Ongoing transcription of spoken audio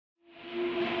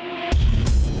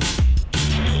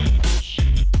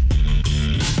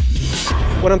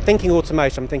When I'm thinking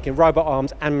automation, I'm thinking robot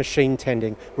arms and machine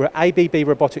tending. We're at ABB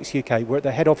Robotics UK. We're at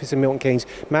the head office in Milton Keynes.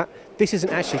 Matt, this isn't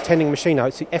actually tending a machine,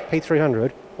 it's the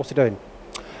FP300. What's it doing?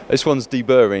 This one's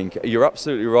deburring. You're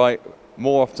absolutely right.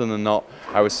 More often than not,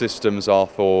 our systems are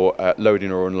for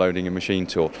loading or unloading a machine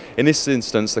tool. In this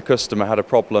instance, the customer had a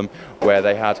problem where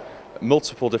they had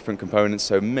multiple different components,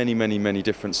 so many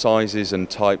different sizes and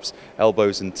types,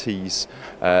 elbows and T's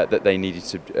that they needed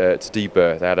to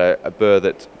deburr. They had a burr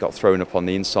that got thrown up on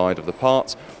the inside of the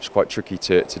part, which is quite tricky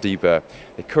to deburr.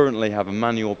 They currently have a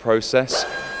manual process,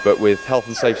 but with health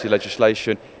and safety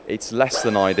legislation, it's less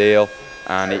than ideal,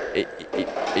 and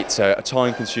it's a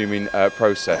time-consuming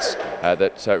process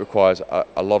that requires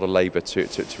a lot of labour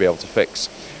to be able to fix.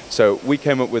 So we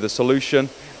came up with a solution,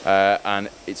 and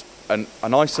it's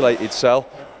an isolated cell.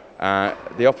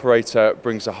 The operator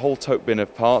brings a whole tote bin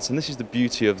of parts, and this is the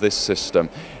beauty of this system,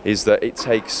 is that it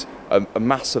takes a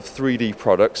mass of 3D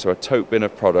product, so a tote bin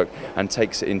of product, and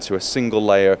takes it into a single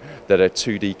layer that a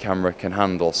 2D camera can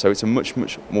handle. So it's a much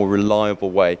more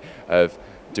reliable way of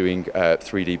doing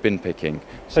 3D bin picking.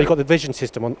 So you've got the vision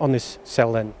system on this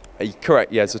cell then?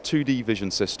 Correct, yeah, it's a 2D vision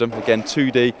system. Again,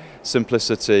 2D,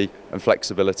 simplicity and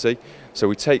flexibility. So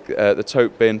we take the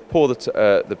tote bin, pour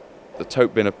the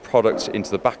tote bin of products into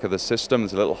the back of the system.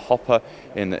 There's a little hopper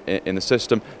in the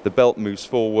system. The belt moves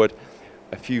forward.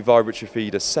 A few vibratory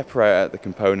feeders separate out the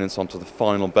components onto the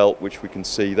final belt, which we can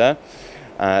see there.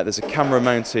 There's a camera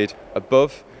mounted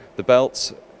above the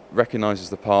belt, recognises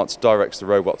the parts, directs the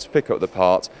robot to pick up the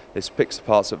part. This picks the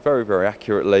parts up very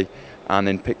accurately, and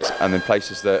then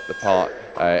places the part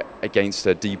against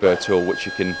a deburr tool, which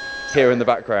you can hear in the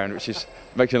background, which is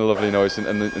making a lovely noise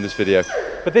in this video.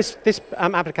 But this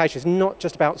application is not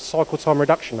just about cycle time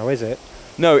reduction, though, is it?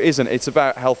 No, it isn't. It's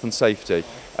about health and safety.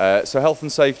 So health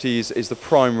and safety is the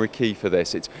primary key for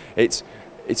this.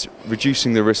 It's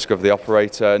reducing the risk of the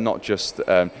operator, not just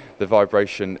the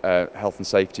vibration health and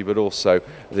safety, but also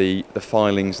the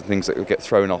filings and things that will get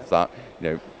thrown off that. You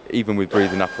know, even with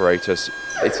breathing apparatus,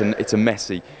 it's a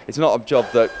messy. It's not a job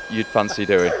that you'd fancy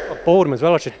doing. Boredom as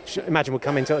well, I should imagine, would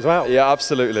come into it as well. Yeah,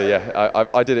 absolutely. Yeah,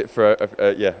 I did it for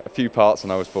a few parts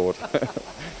and I was bored.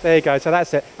 There you go. So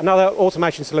that's it. Another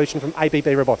automation solution from ABB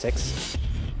Robotics.